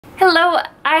Hello,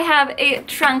 I have a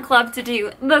trunk club to do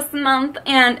this month,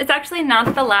 and it's actually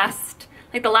not the last,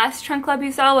 the last trunk club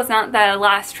you saw was not the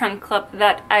last trunk club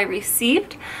that I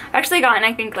received. I've actually gotten,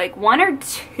 I think, like 1 or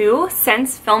 2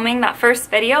 since filming that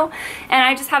first video, and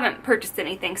I just haven't purchased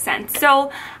anything since.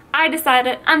 So I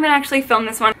decided I'm gonna actually film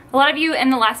this one. A lot of you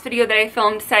in the last video that I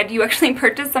filmed said you actually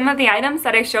purchased some of the items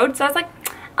that I showed, so I was like,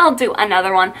 I'll do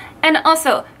another one. And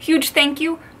also, huge thank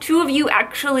you. 2 of you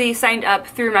actually signed up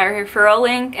through my referral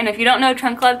link, and if you don't know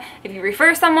Trunk Club, if you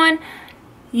refer someone,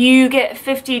 you get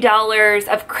 $50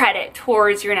 of credit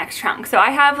towards your next trunk. So I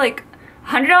have like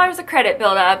 $100 of credit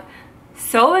built up.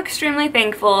 So extremely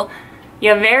thankful.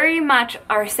 You very much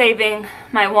are saving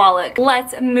my wallet.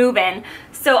 Let's move in.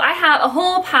 So I have a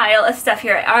whole pile of stuff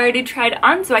here I already tried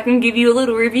on, so I can give you a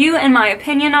little review and my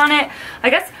opinion on it.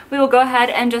 I guess we will go ahead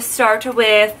and just start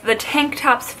with the tank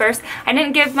tops first. I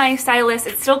didn't give my stylist,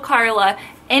 it's still Carla,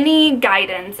 any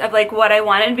guidance of like what I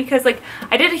wanted, because like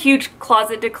I did a huge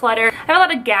closet declutter. I have a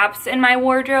lot of gaps in my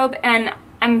wardrobe, and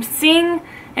I'm seeing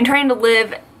and trying to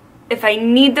live if I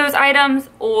need those items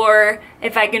or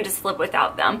if I can just live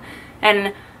without them.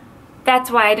 And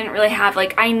that's why I didn't really have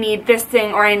like, I need this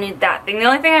thing or I need that thing. The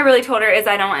only thing I really told her is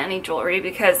I don't want any jewelry,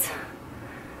 because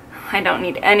I don't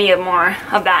need any more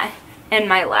of that in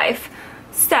my life.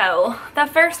 So the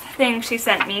first thing she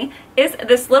sent me is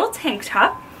this little tank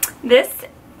top. This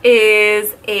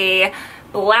is a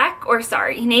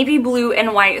navy blue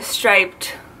and white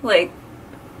striped, like,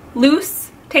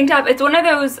 loose tank top. It's one of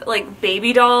those like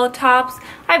baby doll tops.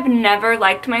 I've never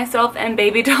liked myself in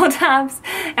baby doll tops,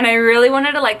 and I really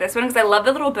wanted to like this one because I love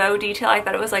the little bow detail. I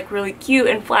thought it was like really cute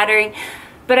and flattering,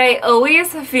 but I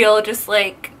always feel just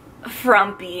like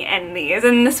frumpy in these,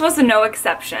 and this was no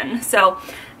exception. So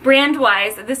brand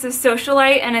wise, this is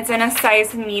Socialite, and it's in a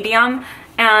size medium,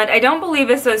 and I don't believe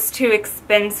this was too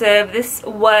expensive. This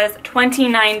was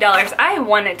 $29. I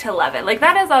wanted to love it. Like,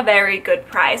 that is a very good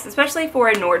price, especially for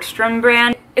a Nordstrom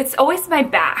brand. It's always my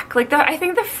back. Like, I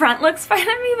think the front looks fine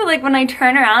on me, but like when I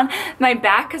turn around, my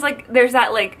back is like, there's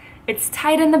that like, it's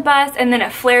tight in the bust and then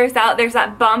it flares out. There's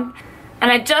that bump, and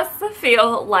I just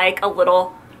feel like a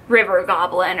little river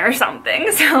goblin or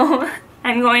something. So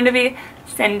I'm going to be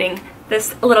sending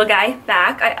this little guy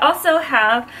back. I also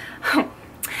have,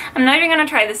 I'm not even gonna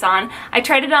try this on. I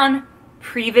tried it on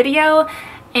pre-video,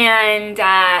 and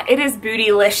it is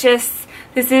bootylicious.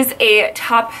 This is a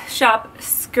Topshop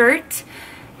skirt.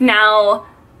 Now,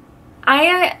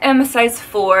 I am a size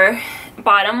 4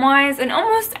 bottom-wise in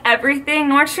almost everything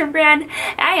Nordstrom brand.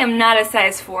 I am not a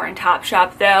size 4 in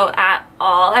Topshop though at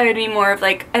all. I would be more of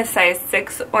like a size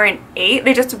 6 or an 8.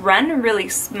 They just run really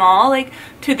small, like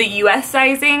to the US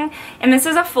sizing, and this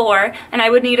is a 4, and I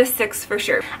would need a 6 for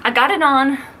sure. I got it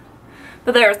on,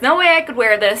 but there was no way I could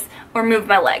wear this or move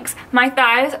my legs. My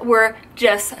thighs were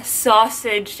just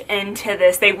sausaged into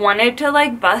this. They wanted to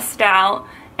like bust out,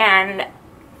 and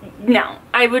no,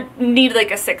 I would need like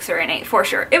a 6 or an 8 for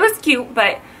sure. It was cute,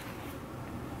 but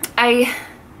I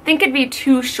think it'd be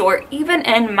too short, even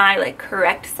in my like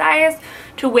correct size,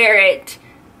 to wear it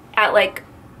at like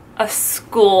a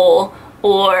school,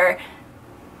 or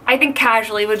I think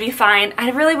casually would be fine.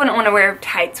 I really wouldn't want to wear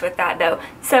tights with that though.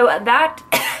 So that,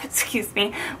 excuse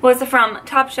me, was from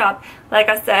Topshop, like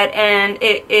I said, and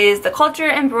it is the culture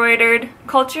embroidered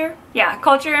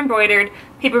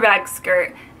paper bag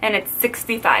skirt, and it's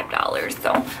 $65,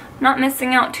 so not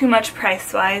missing out too much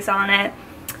price-wise on it.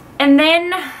 And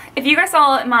then, if you guys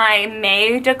saw my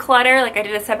May declutter, like I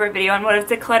did a separate video on what is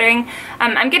decluttering,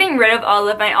 I'm getting rid of all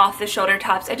of my off-the-shoulder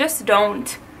tops. I just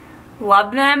don't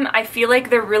love them. I feel like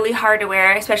they're really hard to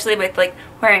wear, especially with like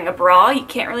wearing a bra. You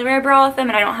can't really wear a bra with them,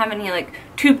 and I don't have any like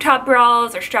tube top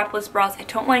bras or strapless bras. I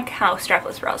don't like how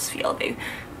strapless bras feel. They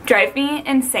drive me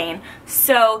insane.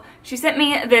 So she sent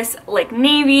me this like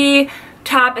navy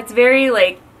top. It's very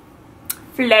like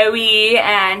flowy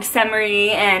and summery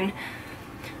and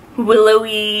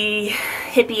willowy,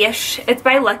 hippie-ish. It's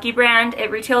by Lucky Brand.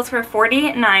 It retails for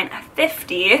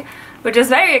 $49.50, which is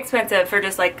very expensive for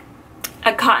just like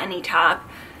a cottony top,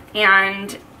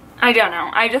 and I don't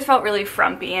know, I just felt really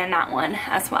frumpy in that one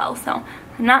as well, so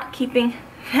I'm not keeping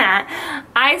that.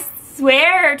 I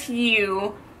swear to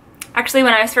you, actually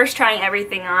when I was first trying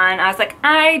everything on, I was like,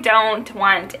 I don't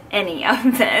want any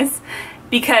of this,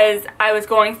 because I was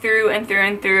going through and through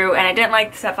and through, and I didn't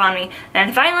like the stuff on me.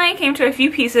 And finally I came to a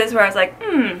few pieces where I was like,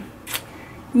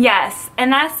 Yes,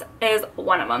 and that is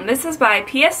one of them. This is by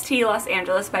PST Los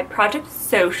Angeles by Project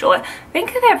Social. I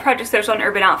think they have Project Social and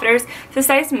Urban Outfitters. It's a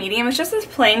size medium. It's just this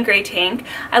plain gray tank.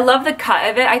 I love the cut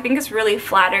of it. I think it's really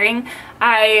flattering.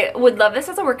 I would love this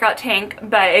as a workout tank,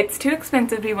 but it's too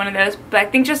expensive to be one of those. But I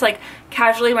think just like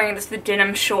casually wearing this with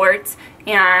denim shorts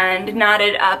and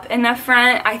knotted up in the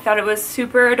front, I thought it was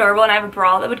super adorable, and I have a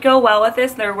bra that would go well with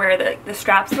this. They're where the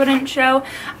straps wouldn't show.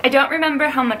 I don't remember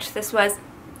how much this was.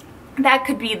 That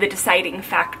could be the deciding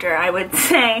factor, I would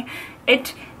say.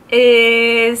 It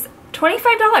is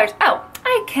 $25. Oh,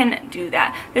 I can do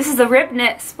that. This is a rib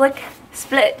knit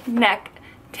split neck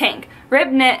tank. Rib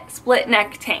knit split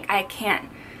neck tank. I can't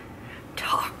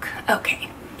talk. Okay.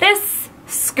 This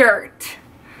skirt.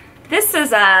 This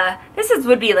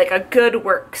would be like a good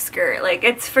work skirt. Like,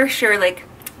 it's for sure, like,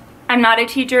 I'm not a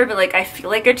teacher, but like I feel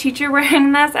like a teacher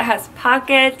wearing this. It has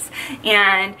pockets,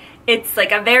 and it's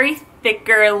like a very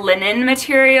thicker linen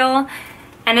material,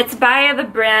 and it's by the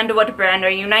brand, what brand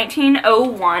are you,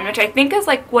 1901, which I think is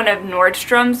like one of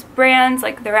Nordstrom's brands,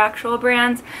 like their actual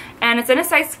brands, and it's in a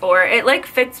size 4. It like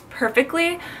fits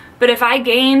perfectly, but if I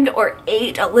gained or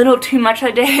ate a little too much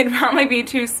that day, it'd probably be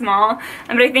too small.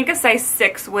 But I think a size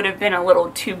 6 would have been a little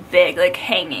too big, like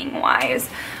hanging wise.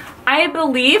 I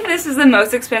believe this is the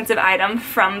most expensive item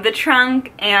from the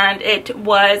trunk, and it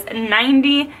was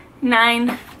 $99.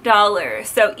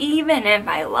 So even if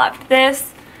I loved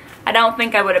this, I don't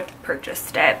think I would have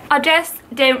purchased it. I just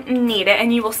don't need it,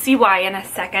 and you will see why in a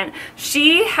second.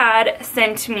 She had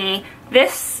sent me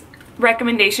this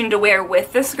recommendation to wear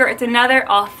with the skirt. It's another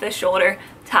off-the-shoulder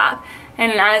top,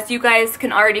 and as you guys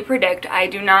can already predict, I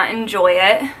do not enjoy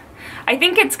it. I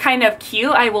think it's kind of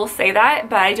cute, I will say that,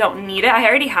 but I don't need it. I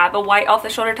already have a white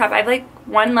off-the-shoulder top. I have like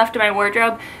one left in my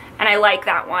wardrobe, and I like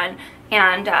that one.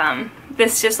 And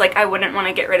this just like, I wouldn't want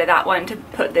to get rid of that one to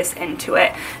put this into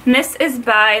it. And this is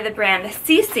by the brand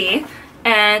CC,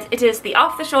 and it is the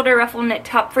off-the-shoulder ruffle knit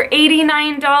top for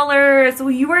 $89.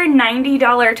 Well, you were a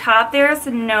 $90 top. There's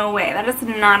no way. That is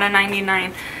not a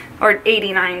 $99 or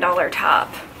 $89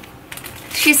 top.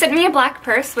 She sent me a black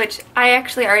purse, which I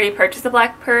actually already purchased a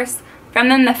black purse from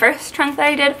them the first trunk that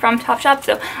I did from Topshop,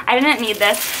 so I didn't need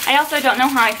this. I also don't know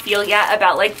how I feel yet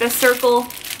about like the circle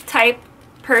type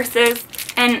purses,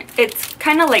 and it's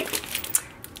kind of like,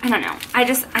 I don't know. I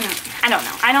don't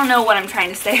know. I don't know what I'm trying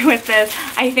to say with this.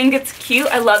 I think it's cute.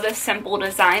 I love this simple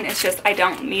design. It's just I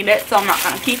don't need it, so I'm not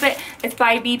going to keep it. It's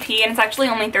by BP, and it's actually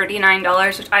only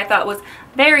 $39, which I thought was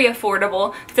very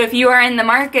affordable. So if you are in the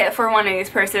market for one of these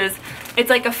purses, it's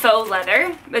like a faux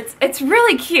leather. It's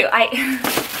really cute.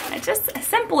 I just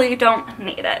simply don't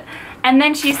need it. And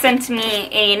then she sent me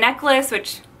a necklace,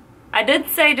 which I did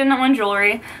say I didn't want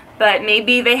jewelry, but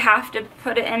maybe they have to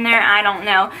put it in there. I don't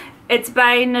know. It's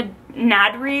by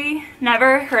Nadri.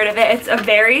 Never heard of it. It's a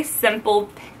very simple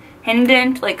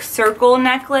pendant, like circle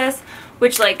necklace,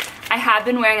 which like I have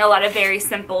been wearing a lot of very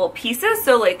simple pieces.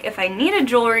 So like if I needed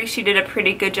jewelry, she did a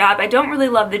pretty good job. I don't really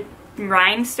love the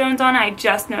rhinestones on it. I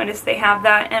just noticed they have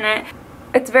that in it.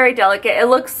 It's very delicate. It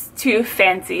looks too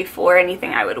fancy for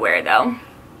anything I would wear though.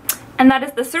 And that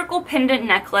is the circle pendant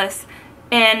necklace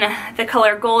in the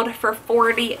color gold for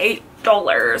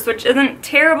 $48, which isn't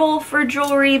terrible for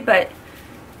jewelry, but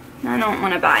I don't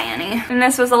want to buy any. And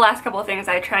this was the last couple of things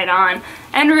I tried on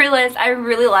and realized I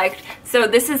really liked. So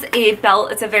this is a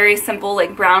belt. It's a very simple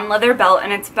like brown leather belt,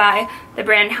 and it's by the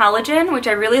brand Halogen, which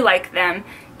I really like them.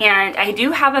 And I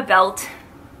do have a belt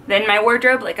in my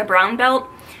wardrobe, like a brown belt.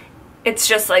 It's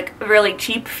just like really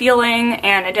cheap feeling,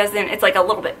 and it's like a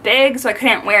little bit big, so I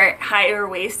couldn't wear it higher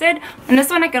waisted. And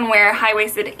this one I can wear high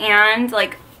waisted and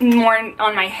like more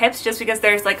on my hips, just because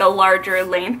there's like a larger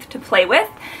length to play with,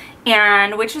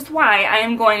 and which is why I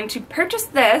am going to purchase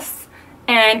this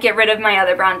and get rid of my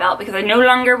other brown belt, because I no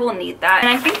longer will need that. And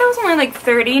I think that was only like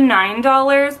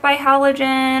 $39 by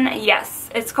Halogen. Yes,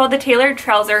 it's called the Tailored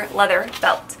Trouser Leather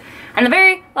Belt. And the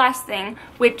very last thing,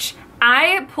 which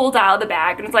I pulled out of the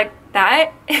bag, and it's like,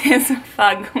 that is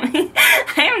fugly.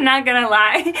 I am not gonna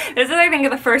lie. This is, I think,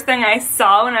 the first thing I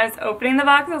saw when I was opening the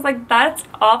box. I was like, that's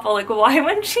awful. Like, why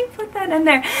wouldn't she put that in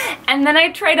there? And then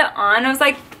I tried it on. I was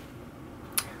like,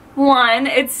 one,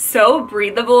 it's so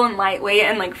breathable and lightweight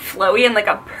and like flowy and like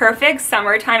a perfect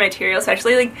summertime material,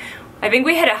 especially like, I think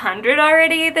we hit 100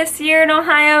 already this year in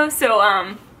Ohio. So,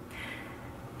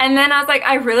 and then I was like,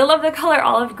 I really love the color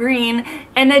olive green,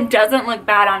 and it doesn't look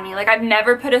bad on me. Like, I've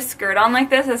never put a skirt on like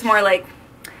this. It's more like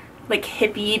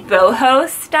hippie boho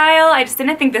style. I just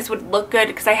didn't think this would look good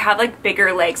because I have like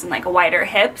bigger legs and like wider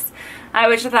hips. I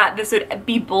just thought this would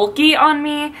be bulky on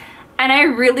me. and I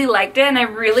really liked it, and I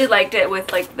really liked it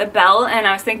with like the belt, and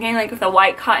I was thinking like with a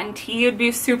white cotton tee it would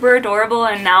be super adorable,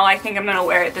 and now I think I'm gonna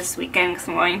wear it this weekend because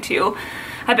I'm going to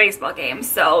a baseball game.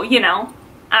 So, you know,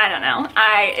 I don't know,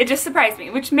 it just surprised me,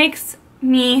 which makes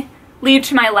me lead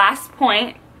to my last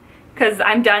point, because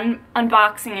I'm done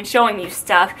unboxing and showing you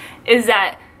stuff, is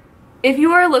that if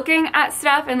you are looking at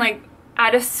stuff and like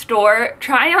at a store,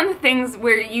 try on the things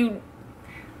where you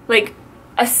like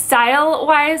style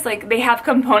wise, like they have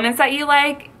components that you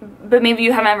like, but maybe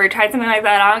you haven't ever tried something like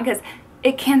that on, because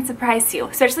it can surprise you,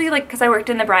 especially like because I worked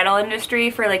in the bridal industry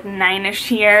for like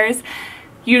 9-ish years.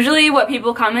 Usually what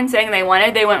people come in saying they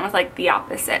went with like the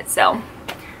opposite. So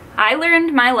I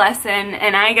learned my lesson,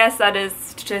 and I guess that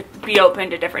is to be open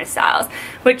to different styles,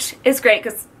 which is great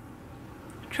because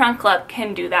Trunk Club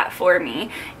can do that for me.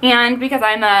 And because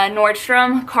I'm a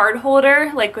Nordstrom card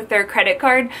holder, like with their credit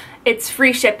card, it's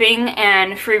free shipping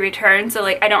and free return, so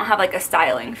like I don't have like a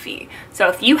styling fee. So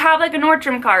if you have like a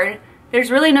Nordstrom card,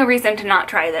 there's really no reason to not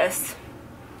try this.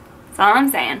 That's all I'm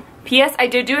saying. P.S. I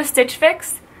did do a Stitch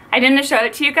Fix. I didn't show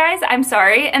it to you guys, I'm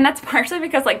sorry, and that's partially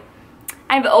because like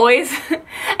I've always,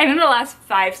 I know the last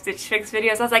 5 Stitch Fix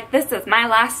videos, I was like, this is my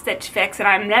last Stitch Fix and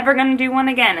I'm never going to do one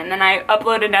again. And then I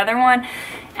upload another one,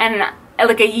 and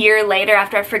like a year later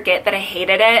after I forget that I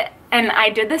hated it, and I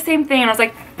did the same thing, and I was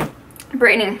like,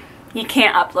 Brittany, you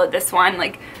can't upload this one.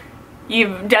 Like,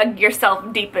 you've dug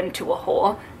yourself deep into a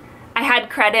hole. I had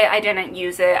credit, I didn't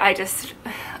use it.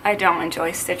 I don't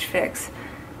enjoy Stitch Fix.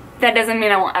 That doesn't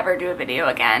mean I won't ever do a video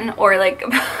again, or like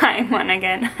buy one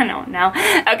again. I don't know.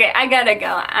 Okay, I gotta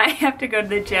go. I have to go to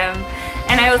the gym,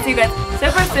 and I will see you guys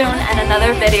super soon in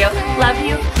another video. Love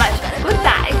you. Bye.